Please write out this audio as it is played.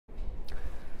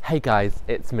Hey guys,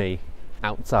 it's me,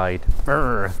 outside.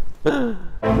 Okay,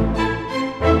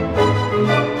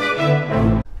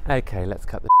 let's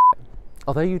cut the shit.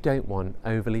 Although you don't want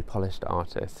overly polished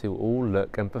artists who all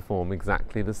look and perform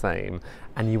exactly the same,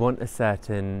 and you want a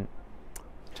certain, I'm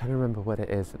trying to remember what it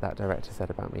is that director said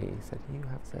about me. He said, you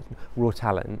have certain raw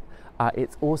talent.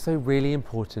 It's also really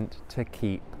important to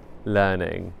keep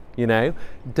learning, you know?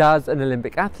 Does an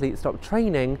Olympic athlete stop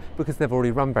training because they've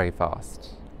already run very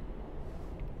fast?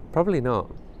 Probably not.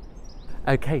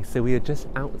 Okay, so we are just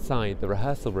outside the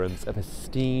rehearsal rooms of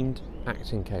esteemed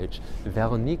acting coach,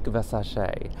 Veronique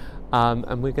Versachay.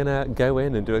 And we're gonna go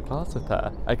in and do a class with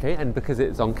her, okay? And because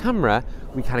it's on camera,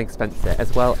 we can expense it,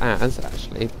 as well as,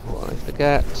 actually, before I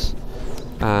forget,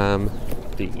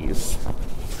 these.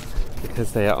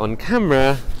 Because they are on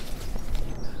camera,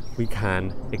 we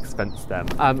can expense them.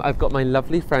 I've got my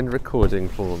lovely friend recording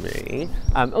for me.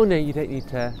 Oh no, you don't need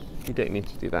to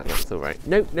do that, that's all right.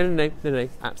 No,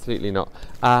 absolutely not.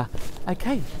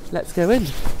 Okay, let's go in.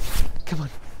 Come on.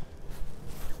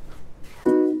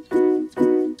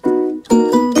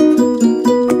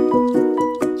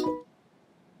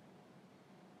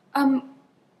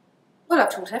 Well, I've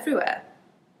taught everywhere,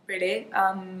 really.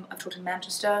 I've taught in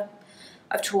Manchester,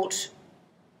 I've taught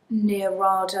near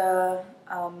RADA,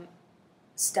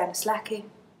 Stanislavski,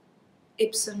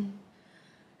 Ibsen,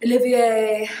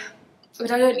 Olivier, but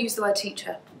I don't use the word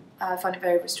teacher. I find it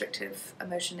very restrictive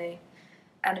emotionally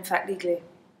and in fact legally.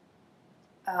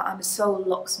 I'm a soul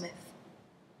locksmith.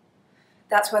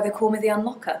 That's why they call me the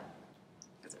unlocker.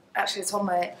 Actually, it's on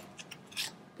my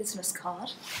business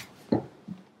card. Did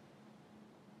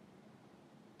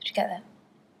you get that?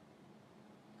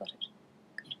 Got it.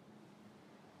 Good.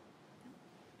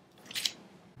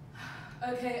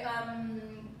 Okay,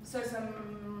 so some...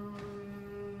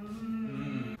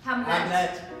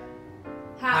 Hamlet.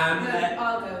 Hamlet. No,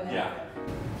 I'll go in there. Yeah.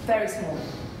 Very small.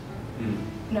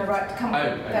 No, right, come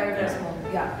on. Very small.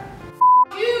 Yeah.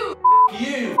 You!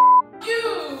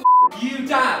 You,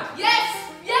 Dad! Yes!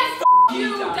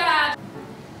 You, Dad!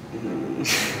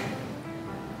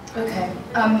 Okay,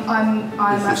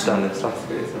 I'm This is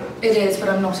Stanislavski, isn't it? It is, but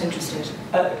I'm not interested.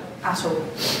 At all.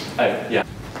 Oh, yeah.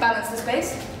 Balance the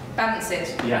space? Balance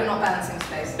it. Yeah. You're not balancing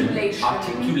space.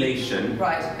 Articulation.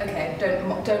 Right, okay.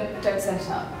 Don't set it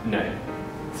up. No.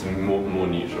 It's more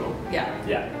neutral. Yeah.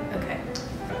 Yeah. Okay.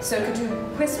 So could you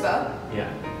whisper?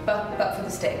 Yeah. But for the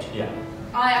stage? Yeah.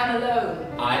 I am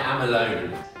alone. I am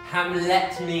alone.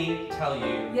 Let me tell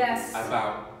you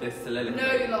about this soliloquy.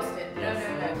 No, you lost it.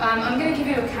 Yes. No. I'm going to give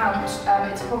you a count.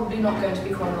 It's probably not going to be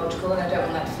chronological, and I don't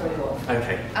want that to throw you off.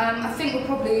 Okay. I think we're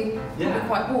probably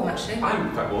quite warm, actually.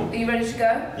 I'm quite warm. Are you ready to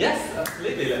go? Yes,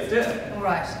 absolutely. Let's do it. All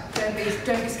right. Don't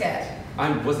be scared.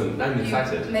 I'm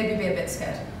excited. Maybe be a bit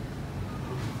scared.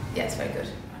 Yes, very good.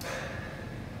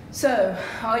 So,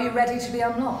 are you ready to be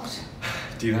unlocked?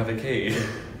 Do you have a key?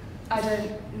 I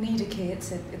don't need a key.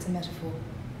 It's a metaphor.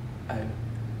 Oh,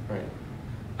 right.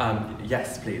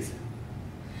 Yes, please.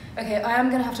 Okay, I am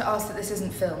going to have to ask that this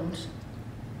isn't filmed,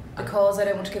 because I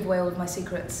don't want to give away all of my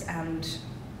secrets, and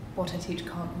what I teach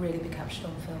can't really be captured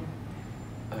on film.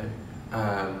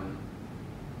 Oh,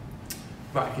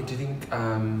 right, okay, do you think,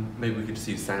 maybe we could just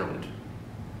use sound?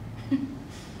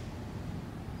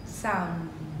 Sound.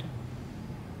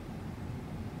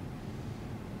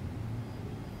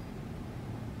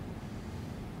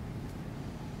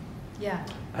 Yeah.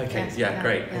 Okay, yes, yeah,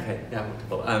 great. Yeah. Okay, yeah,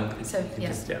 wonderful. So,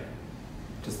 just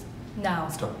now.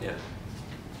 Stop, yeah.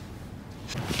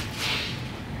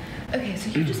 Okay,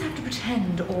 so you just have to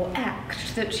pretend or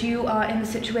act that you are in the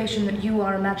situation that you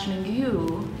are imagining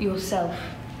yourself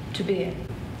to be in.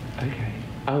 Okay.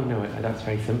 Oh no, that's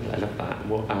very simple. I love that.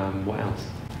 What else?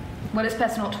 Well, it's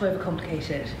best not to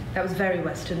overcomplicate it. That was very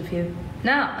Western of you.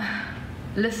 Now,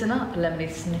 listen up, Lemony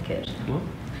Snicket. What?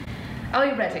 Are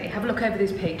you ready? Have a look over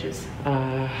these pages.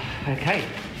 Okay.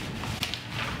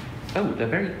 Oh, they're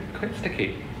very quite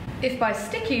sticky. If by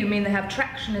sticky you mean they have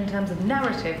traction in terms of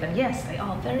narrative, then yes, they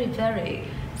are very, very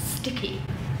sticky.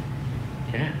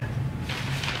 Yeah.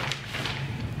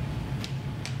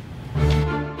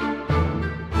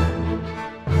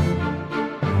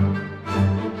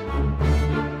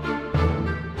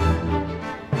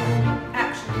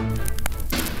 Action.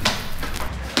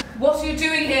 What are you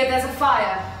doing here? There's a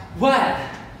fire. Where?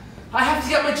 I have to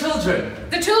get my children.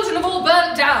 The children have all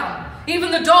burnt down. Even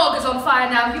the dog is on fire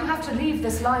now. You have to leave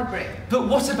this library. But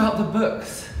what about the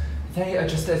books? They are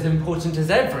just as important as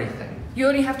everything. You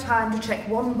only have time to check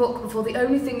one book before the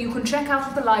only thing you can check out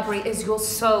of the library is your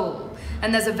soul.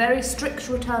 And there's a very strict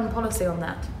return policy on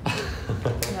that.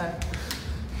 No.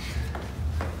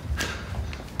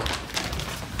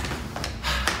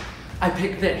 I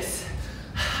picked this.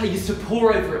 I used to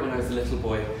pore over it when I was a little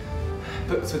boy.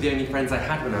 Books were the only friends I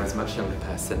had when I was a much younger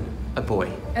person. A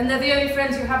boy. And they're the only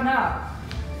friends you have now?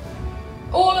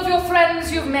 All of your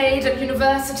friends you've made at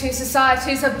university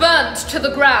societies are burnt to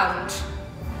the ground.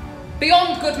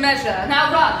 Beyond good measure.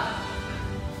 Now run.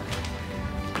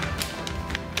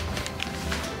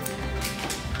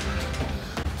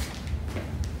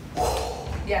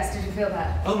 Yes, did you feel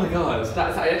that? Oh my god,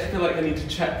 I actually feel like I need to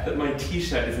check that my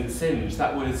t-shirt isn't singed.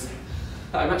 I'm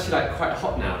actually like quite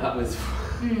hot now. That was...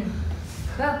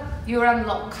 Well, you were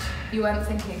unlocked. You weren't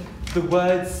thinking. The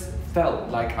words felt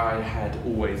like I had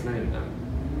always known them.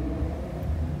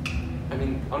 I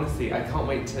mean, honestly, I can't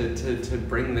wait to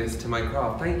bring this to my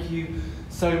craft. Thank you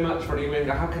so much, Veronique.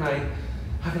 How can I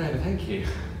ever thank you?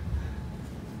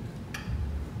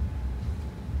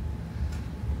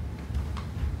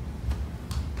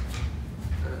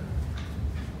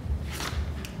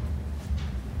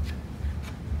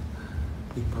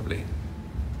 You probably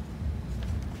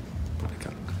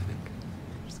can't, I think.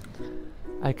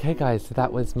 Okay guys, so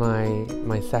that was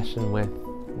my session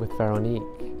with Veronique.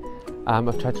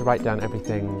 I've tried to write down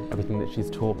everything that she's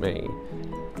taught me,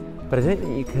 but I don't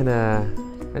think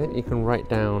you can write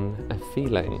down a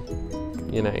feeling,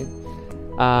 you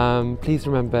know. Please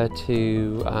remember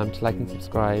to like and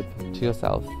subscribe to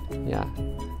yourself. Yeah,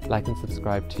 like and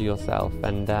subscribe to yourself,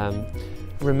 and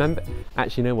remember.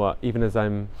 Actually, you know what? Even as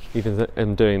I'm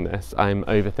doing this, I'm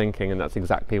overthinking, and that's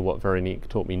exactly what Veronique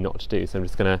taught me not to do. So I'm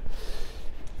just gonna